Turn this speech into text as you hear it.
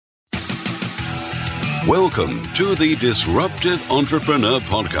Welcome to the Disruptive Entrepreneur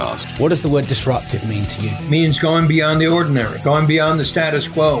Podcast. What does the word disruptive mean to you? It means going beyond the ordinary, going beyond the status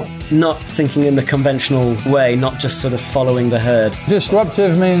quo. Not thinking in the conventional way, not just sort of following the herd.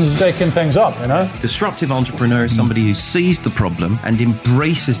 Disruptive means shaking things up, you know? Disruptive entrepreneur is somebody who sees the problem and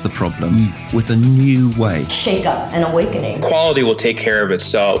embraces the problem with a new way. Shake up and awakening. Quality will take care of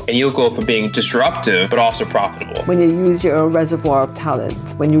itself, and you'll go from being disruptive but also profitable. When you use your reservoir of talent,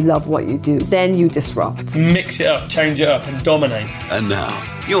 when you love what you do, then you disrupt. Mix it up, change it up, and dominate. And now,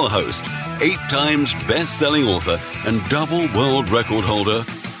 your host, 8 times best-selling author and double world record holder,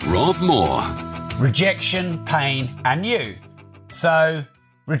 Rob Moore. Rejection, pain, and you. So,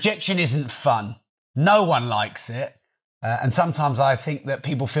 rejection isn't fun. No one likes it. And sometimes I think that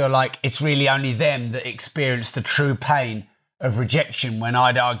people feel like it's really only them that experience the true pain of rejection, when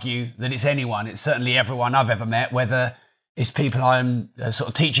I'd argue that it's anyone. It's certainly everyone I've ever met, whether it's people I'm sort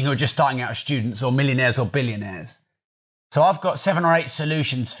of teaching who are just starting out as students, or millionaires or billionaires. So I've got 7 or 8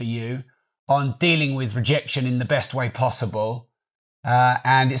 solutions for you on dealing with rejection in the best way possible.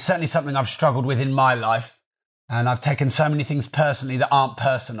 And it's certainly something I've struggled with in my life. And I've taken so many things personally that aren't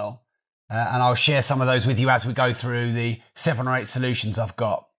personal. And I'll share some of those with you as we go through the 7 or 8 solutions I've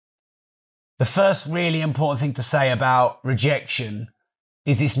got. The first really important thing to say about rejection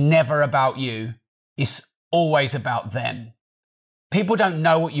is it's never about you. It's always about them. People don't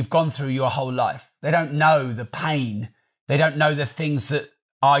know what you've gone through your whole life. They don't know the pain. They don't know the things that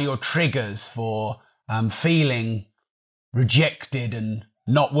are your triggers for feeling rejected and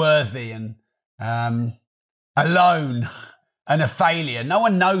not worthy and alone and a failure. No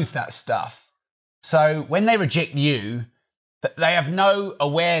one knows that stuff. So when they reject you, they have no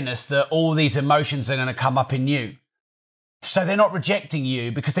awareness that all these emotions are going to come up in you. So they're not rejecting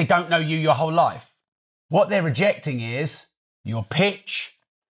you because they don't know you your whole life. What they're rejecting is your pitch,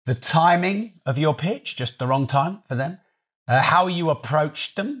 the timing of your pitch, just the wrong time for them, how you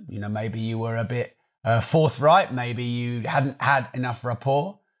approached them. You know, maybe you were a bit forthright. Maybe you hadn't had enough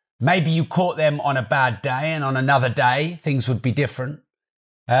rapport. Maybe you caught them on a bad day, and on another day, things would be different.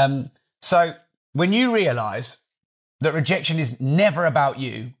 So when you realize that rejection is never about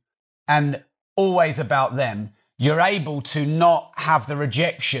you and always about them, you're able to not have the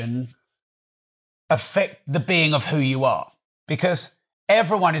rejection affect the being of who you are. Because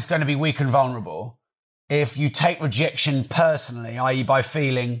everyone is going to be weak and vulnerable if you take rejection personally, i.e. by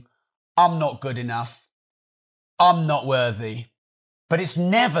feeling, I'm not good enough, I'm not worthy. But it's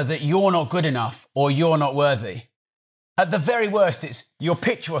never that you're not good enough or you're not worthy. At the very worst, it's your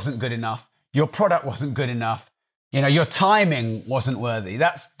pitch wasn't good enough, your product wasn't good enough, you know, your timing wasn't worthy.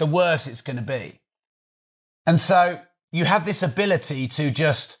 That's the worst it's going to be. And so you have this ability to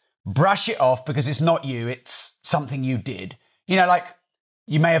just brush it off because it's not you, it's something you did. You know, like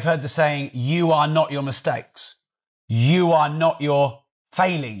you may have heard the saying, you are not your mistakes. You are not your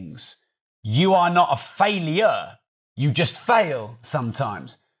failings. You are not a failure. You just fail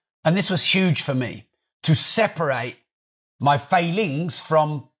sometimes. And this was huge for me, to separate my failings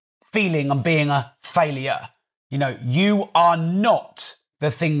from feeling and being a failure. You know, you are not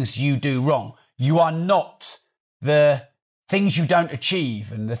the things you do wrong. You are not the things you don't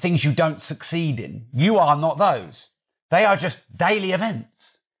achieve and the things you don't succeed in. You are not those. They are just daily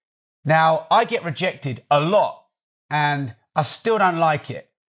events. Now, I get rejected a lot and I still don't like it,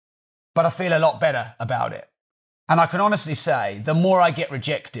 but I feel a lot better about it. And I can honestly say, the more I get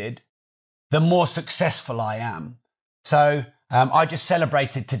rejected, the more successful I am. So I just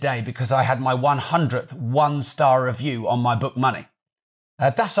celebrated today because I had my 100th 1-star review on my book Money.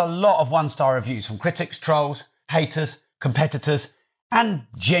 That's a lot of 1-star reviews from critics, trolls, haters, competitors, and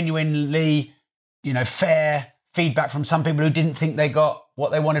genuinely, you know, fair feedback from some people who didn't think they got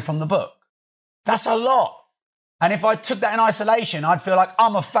what they wanted from the book. That's a lot. And if I took that in isolation, I'd feel like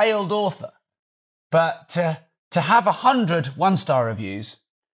I'm a failed author. But to have 100 1-star reviews,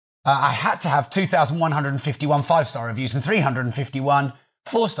 I had to have 2,151 5-star reviews and 351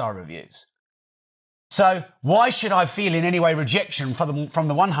 4-star reviews. So why should I feel in any way rejection from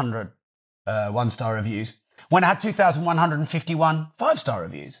the 100 1-star reviews when I had 2,151 5-star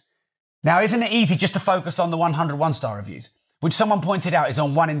reviews? Now, isn't it easy just to focus on the 100 1-star reviews, which someone pointed out is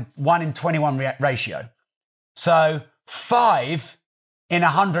on 1 in 21 ratio. So 5 in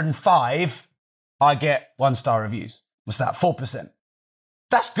 105, I get 1-star reviews. What's that? 4%.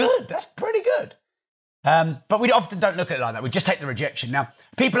 That's good. That's pretty good. But we often don't look at it like that. We just take the rejection. Now,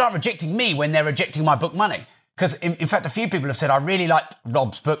 people aren't rejecting me when they're rejecting my book Money. Because in fact, a few people have said, I really liked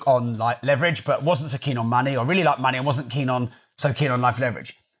Rob's book on like leverage, but wasn't so keen on money, or really liked money and wasn't so keen on life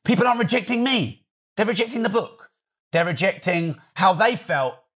leverage. People aren't rejecting me. They're rejecting the book. They're rejecting how they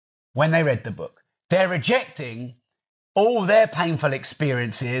felt when they read the book. They're rejecting all their painful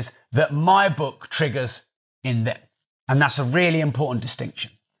experiences that my book triggers in them. And that's a really important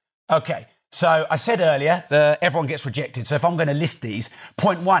distinction. Okay, so I said earlier that everyone gets rejected. So if I'm going to list these,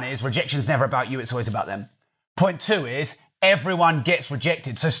 point 1 is rejection's never about you, it's always about them. Point 2 is everyone gets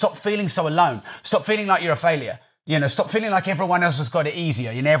rejected. So stop feeling so alone. Stop feeling like you're a failure. Stop feeling like everyone else has got it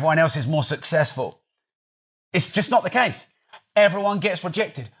easier. Everyone else is more successful. It's just not the case. Everyone gets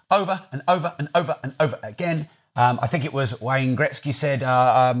rejected over and over and over and over again. I think it was Wayne Gretzky said,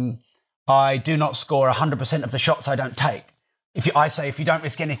 I do not score 100% of the shots I don't take. If you don't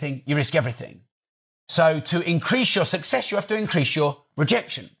risk anything, you risk everything. So to increase your success, you have to increase your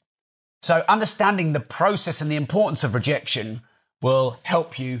rejection. So understanding the process and the importance of rejection will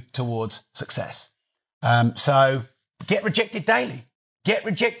help you towards success. So get rejected daily. Get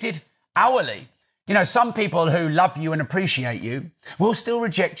rejected hourly. Some people who love you and appreciate you will still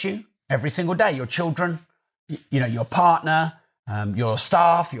reject you every single day. Your children, your partner, your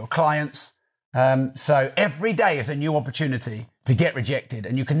staff, your clients. So every day is a new opportunity to get rejected.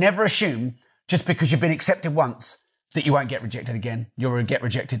 And you can never assume just because you've been accepted once that you won't get rejected again. You'll get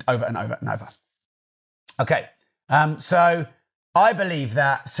rejected over and over and over. Okay. So I believe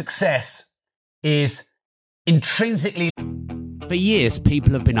that success is intrinsically. For years,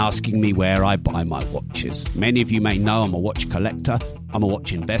 people have been asking me where I buy my watches. Many of you may know I'm a watch collector, I'm a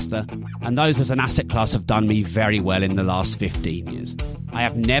watch investor, and those as an asset class have done me very well in the last 15 years. I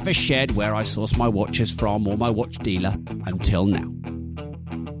have never shared where I source my watches from or my watch dealer until now.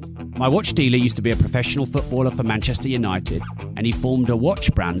 My watch dealer used to be a professional footballer for Manchester United, and he formed a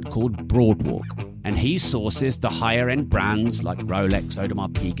watch brand called Broadwalk. And he sources the higher-end brands like Rolex,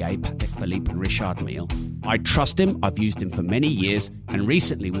 Audemars Piguet, Patek Philippe and Richard Mille. I trust him, I've used him for many years, and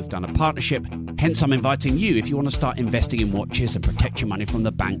recently we've done a partnership. Hence, I'm inviting you, if you want to start investing in watches and protect your money from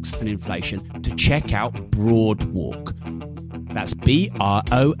the banks and inflation, to check out Broadwalk. That's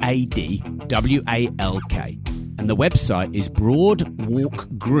BROADWALK. And the website is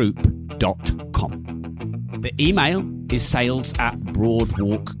broadwalkgroup.com. The email is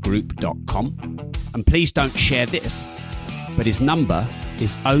sales@broadwalkgroup.com. And please don't share this, but his number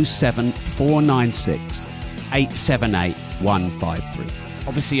is 07496 878 153.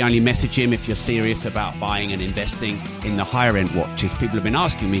 Obviously, only message him if you're serious about buying and investing in the higher end watches. People have been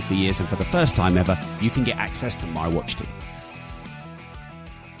asking me for years, and for the first time ever, you can get access to my watch team.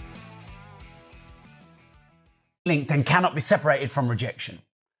 Linked and cannot be separated from rejection.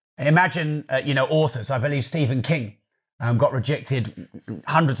 Imagine, authors. I believe Stephen King got rejected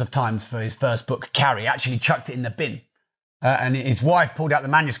hundreds of times for his first book, Carrie. Actually chucked it in the bin. And his wife pulled out the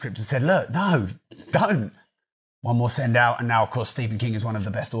manuscript and said, look, no, don't. One more send out. And now, of course, Stephen King is one of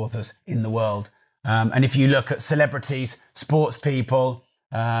the best authors in the world. And if you look at celebrities, sports people,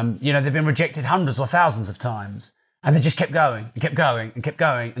 they've been rejected hundreds or thousands of times. And they just kept going and kept going and kept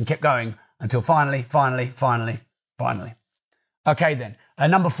going and kept going until finally. Okay, then.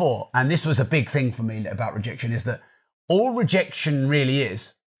 Number 4, and this was a big thing for me about rejection, is that all rejection really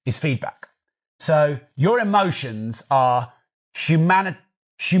is feedback. So your emotions are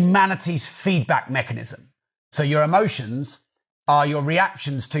humanity's feedback mechanism. So your emotions are your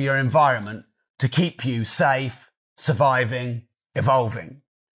reactions to your environment to keep you safe, surviving, evolving.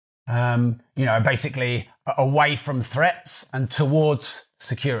 Basically away from threats and towards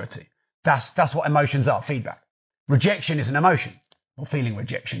security. That's what emotions are, feedback. Rejection is an emotion, or feeling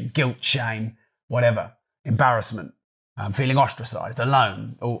rejection, guilt, shame, whatever, embarrassment, feeling ostracized,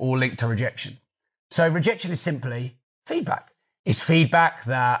 alone, all linked to rejection. So rejection is simply feedback. It's feedback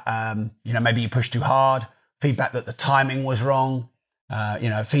that, maybe you pushed too hard, feedback that the timing was wrong,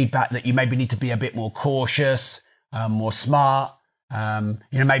 feedback that you maybe need to be a bit more cautious, more smart,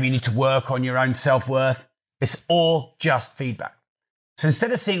 maybe you need to work on your own self-worth. It's all just feedback. So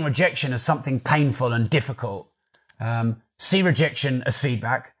instead of seeing rejection as something painful and difficult, see rejection as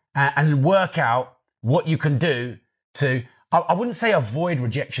feedback and work out what you can do to, I wouldn't say avoid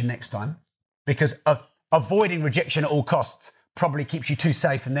rejection next time, because avoiding rejection at all costs probably keeps you too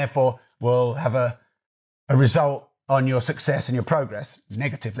safe and therefore will have a result on your success and your progress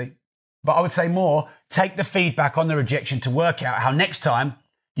negatively. But I would say more, take the feedback on the rejection to work out how next time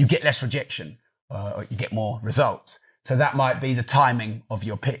you get less rejection or you get more results. So that might be the timing of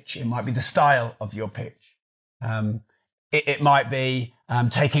your pitch. It might be the style of your pitch. It might be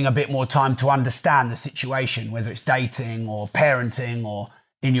taking a bit more time to understand the situation, whether it's dating or parenting or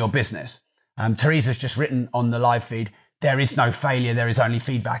in your business. Teresa's just written on the live feed, there is no failure, there is only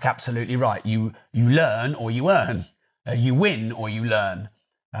feedback. Absolutely right. You learn or you earn. You win or you learn.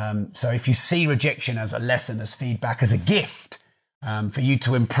 So if you see rejection as a lesson, as feedback, as a gift for you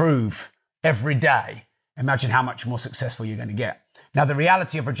to improve every day, imagine how much more successful you're going to get. Now, the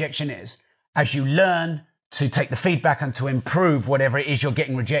reality of rejection is, as you learn to take the feedback and to improve whatever it is you're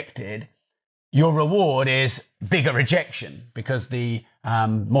getting rejected, your reward is bigger rejection, because the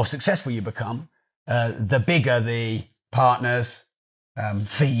more successful you become, the bigger the partners,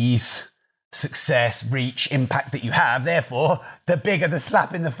 fees, success, reach, impact that you have. Therefore, the bigger the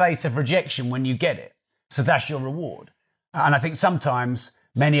slap in the face of rejection when you get it. So that's your reward. And I think sometimes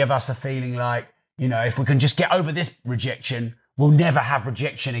many of us are feeling like, if we can just get over this rejection, we'll never have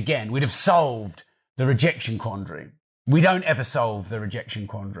rejection again. We'd have solved the rejection quandary. We don't ever solve the rejection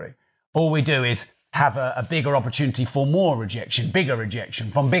quandary. All we do is have a bigger opportunity for more rejection, bigger rejection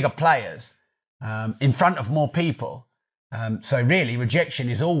from bigger players, in front of more people. So really, rejection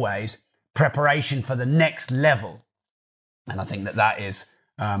is always preparation for the next level. And I think that is,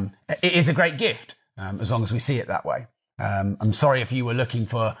 it is a great gift, as long as we see it that way. I'm sorry if you were looking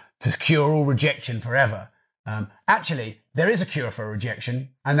to cure all rejection forever. Actually, there is a cure for rejection,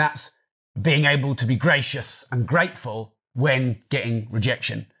 and that's being able to be gracious and grateful when getting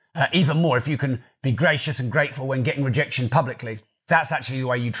rejection. Even more, if you can be gracious and grateful when getting rejection publicly, that's actually the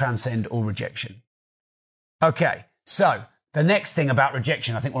way you transcend all rejection. Okay, so the next thing about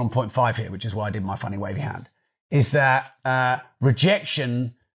rejection, I think we're on point 5 here, which is why I did my funny wavy hand, is that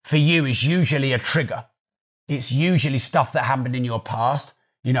rejection for you is usually a trigger. It's usually stuff that happened in your past.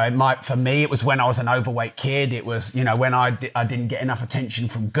 For me, it was when I was an overweight kid. It was, when I didn't get enough attention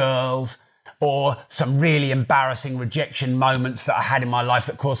from girls, or some really embarrassing rejection moments that I had in my life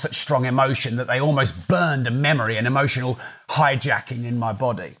that caused such strong emotion that they almost burned a memory, an emotional hijacking in my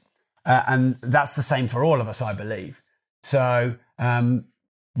body. And that's the same for all of us, I believe. So,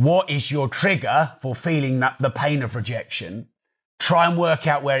 what is your trigger for feeling the pain of rejection? Try and work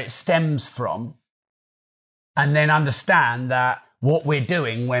out where it stems from, and then understand that what we're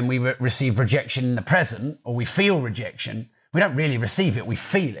doing when we receive rejection in the present, or we feel rejection, we don't really receive it, we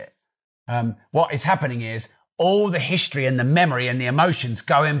feel it. What is happening is all the history and the memory and the emotions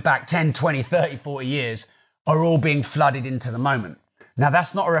going back 10, 20, 30, 40 years are all being flooded into the moment. Now,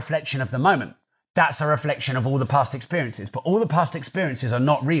 that's not a reflection of the moment. That's a reflection of all the past experiences. But all the past experiences are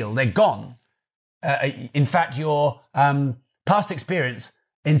not real. They're gone. In fact, your past experience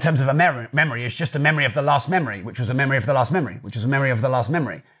in terms of a memory is just a memory of the last memory, which was a memory of the last memory, which was a memory of the last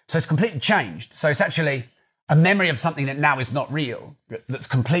memory. So it's completely changed. So it's actually a memory of something that now is not real, that's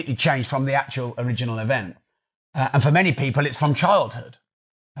completely changed from the actual original event. And for many people, it's from childhood.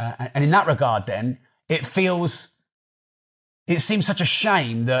 And in that regard, then, it seems such a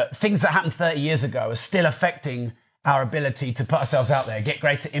shame that things that happened 30 years ago are still affecting our ability to put ourselves out there, get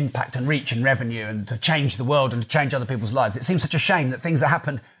greater impact and reach and revenue, and to change the world and to change other people's lives. It seems such a shame that things that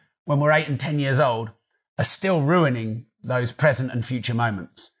happened when we're 8 and 10 years old are still ruining those present and future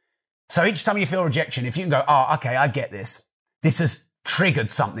moments. So each time you feel rejection, if you can go, okay, I get this. This has triggered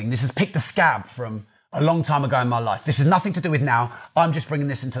something. This has picked a scab from a long time ago in my life. This has nothing to do with now. I'm just bringing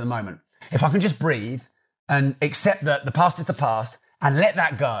this into the moment. If I can just breathe and accept that the past is the past and let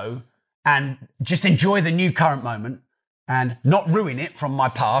that go and just enjoy the new current moment and not ruin it from my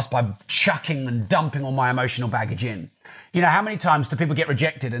past by chucking and dumping all my emotional baggage in. How many times do people get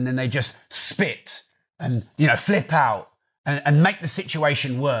rejected and then they just spit and, flip out and make the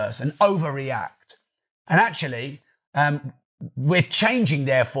situation worse and overreact? And actually, we're changing,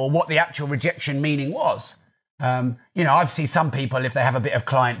 therefore, what the actual rejection meaning was. I've seen some people, if they have a bit of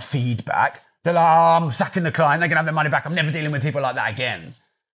client feedback, they're like, I'm sacking the client, they're going to have their money back, I'm never dealing with people like that again.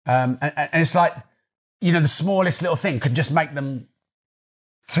 And it's like, the smallest little thing could just make them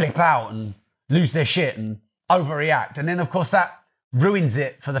flip out and lose their shit and overreact. And then, of course, that ruins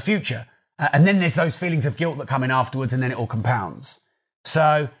it for the future. And then there's those feelings of guilt that come in afterwards, and then it all compounds.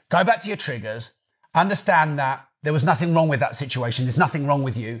 So go back to your triggers, understand that there was nothing wrong with that situation. There's nothing wrong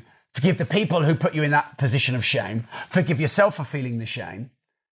with you. Forgive the people who put you in that position of shame. Forgive yourself for feeling the shame.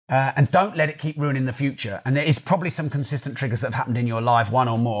 And don't let it keep ruining the future. And there is probably some consistent triggers that have happened in your life, one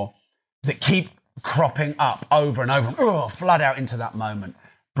or more, that keep cropping up over and over and flood out into that moment.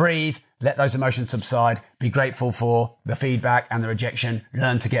 Breathe, let those emotions subside, be grateful for the feedback and the rejection,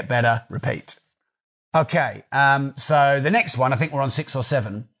 learn to get better, repeat. Okay, so the next one, I think we're on 6 or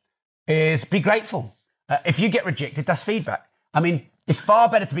 7, is be grateful. If you get rejected, that's feedback. I mean, it's far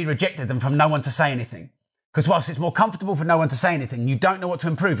better to be rejected than from no one to say anything. Because whilst it's more comfortable for no one to say anything, you don't know what to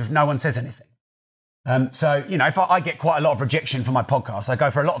improve if no one says anything. So, if I get quite a lot of rejection for my podcast, I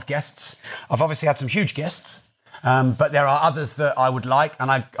go for a lot of guests. I've obviously had some huge guests, but there are others that I would like, and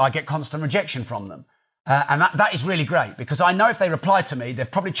I get constant rejection from them. And that is really great, because I know if they reply to me,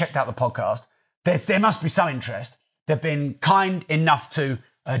 they've probably checked out the podcast. There must be some interest. They've been kind enough to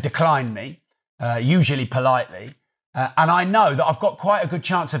decline me, usually politely. And I know that I've got quite a good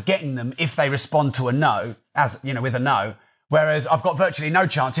chance of getting them if they respond to a no, with a no, whereas I've got virtually no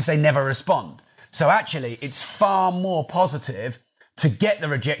chance if they never respond. So actually, it's far more positive to get the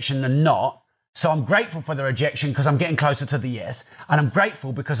rejection than not. So I'm grateful for the rejection because I'm getting closer to the yes, and I'm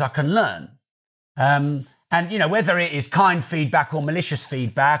grateful because I can learn. And whether it is kind feedback or malicious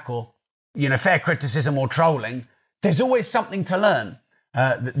feedback or, fair criticism or trolling, there's always something to learn.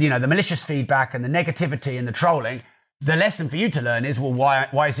 The malicious feedback and the negativity and the trolling, the lesson for you to learn is, well,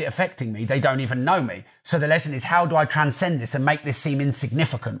 why is it affecting me? They don't even know me. So the lesson is, how do I transcend this and make this seem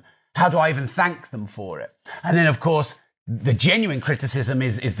insignificant? How do I even thank them for it? And then, of course, the genuine criticism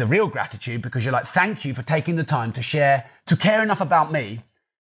is the real gratitude, because you're like, thank you for taking the time to share, to care enough about me,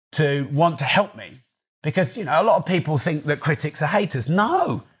 to want to help me. Because, a lot of people think that critics are haters.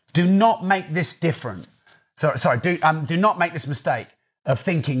 No, do not make this different. Do not make this mistake of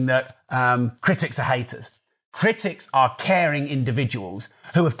thinking that critics are haters. Critics are caring individuals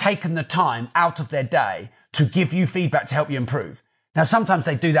who have taken the time out of their day to give you feedback to help you improve. Now, sometimes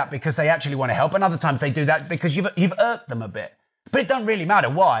they do that because they actually want to help, and other times they do that because you've irked them a bit. But it doesn't really matter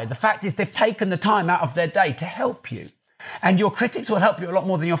why. The fact is they've taken the time out of their day to help you. And your critics will help you a lot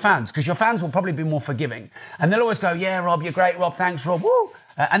more than your fans, because your fans will probably be more forgiving. And they'll always go, yeah, Rob, you're great, Rob, thanks, Rob, woo.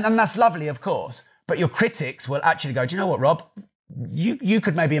 And that's lovely, of course. But your critics will actually go, do you know what, Rob? You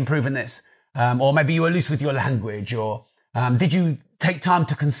could maybe improve in this. Or maybe you were loose with your language, or did you take time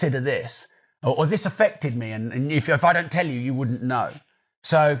to consider this? Or this affected me, and if I don't tell you, you wouldn't know.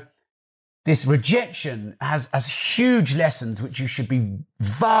 So this rejection has huge lessons which you should be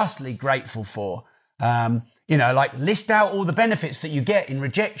vastly grateful for. Like list out all the benefits that you get in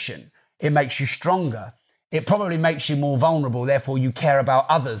rejection. It makes you stronger. It probably makes you more vulnerable, therefore you care about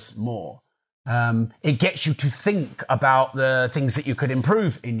others more. It gets you to think about the things that you could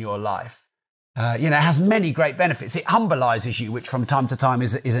improve in your life. It has many great benefits. It humbleizes you, which from time to time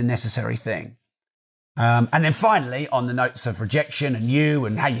is a necessary thing. And then finally, on the notes of rejection and you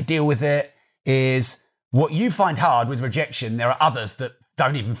and how you deal with it, is what you find hard with rejection, there are others that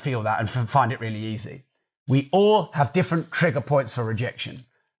don't even feel that and find it really easy. We all have different trigger points for rejection,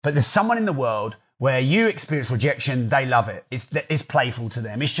 but there's someone in the world where you experience rejection, they love it. It's playful to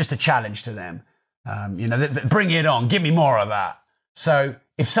them. It's just a challenge to them. Bring it on. Give me more of that. So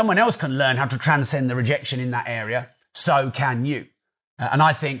if someone else can learn how to transcend the rejection in that area, so can you. And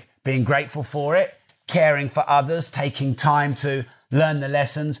I think being grateful for it, caring for others, taking time to learn the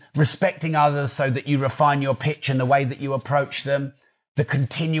lessons, respecting others so that you refine your pitch and the way that you approach them, the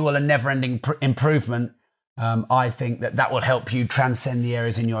continual and never-ending improvement, I think that will help you transcend the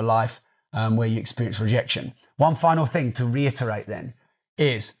areas in your life where you experience rejection. One final thing to reiterate then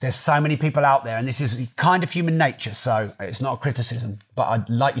is there's so many people out there, and this is kind of human nature, so it's not a criticism, but I'd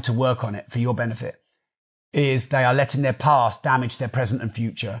like you to work on it for your benefit, is they are letting their past damage their present and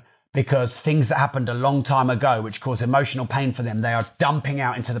future, because things that happened a long time ago, which cause emotional pain for them, they are dumping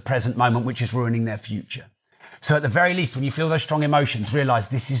out into the present moment, which is ruining their future. So at the very least, when you feel those strong emotions, realize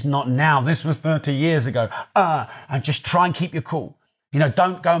this is not now. This was 30 years ago. And just try and keep your cool.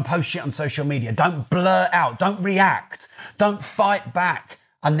 Don't go and post shit on social media. Don't blur out. Don't react. Don't fight back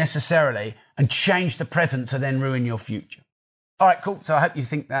unnecessarily and change the present to then ruin your future. All right, cool. So I hope you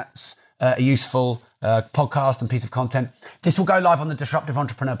think that's a useful podcast and piece of content. This will go live on the Disruptive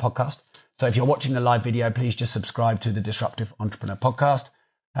Entrepreneur podcast. So if you're watching the live video, please just subscribe to the Disruptive Entrepreneur podcast.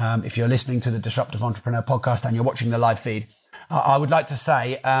 If you're listening to the Disruptive Entrepreneur podcast and you're watching the live feed, I would like to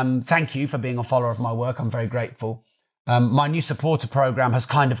say thank you for being a follower of my work. I'm very grateful. My new supporter program has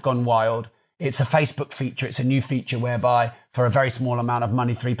kind of gone wild. It's a Facebook feature. It's a new feature whereby for a very small amount of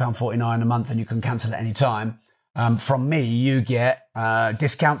money, £3.49 a month, and you can cancel at any time. From me, you get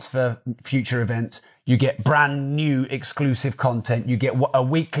discounts for future events. You get brand new exclusive content. You get a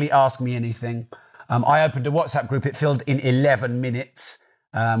weekly Ask Me Anything. I opened a WhatsApp group. It filled in 11 minutes.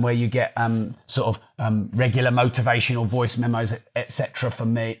 Where you get regular motivational voice memos, etc.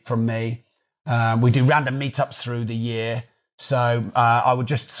 from me. We do random meetups through the year. So I would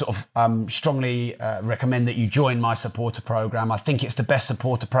just strongly recommend that you join my supporter program. I think it's the best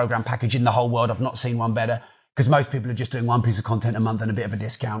supporter program package in the whole world. I've not seen one better, because most people are just doing one piece of content a month and a bit of a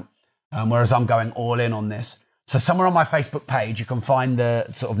discount, whereas I'm going all in on this. So somewhere on my Facebook page, you can find the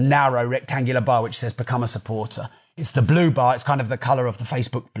narrow rectangular bar which says Become a Supporter. It's the blue bar. It's kind of the colour of the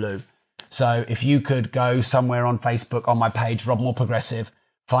Facebook blue. So if you could go somewhere on Facebook on my page, Rob More Progressive,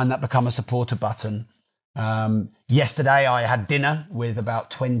 find that Become a Supporter button. Yesterday I had dinner with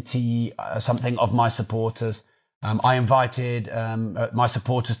about 20 something of my supporters. I invited my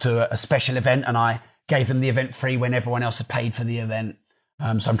supporters to a special event, and I gave them the event free when everyone else had paid for the event.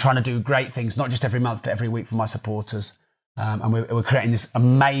 So I'm trying to do great things, not just every month, but every week for my supporters. And we're creating this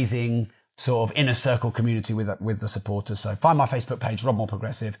amazing sort of inner circle community with the supporters. So find my Facebook page, Rob Moore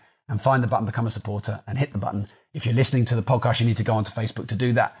Progressive, and find the button, Become a Supporter, and hit the button. If you're listening to the podcast, you need to go onto Facebook to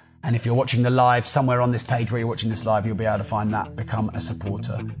do that. And if you're watching the live, somewhere on this page where you're watching this live, you'll be able to find that Become a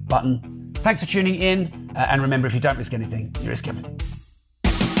Supporter button. Thanks for tuning in. And remember, if you don't risk anything, you risk everything.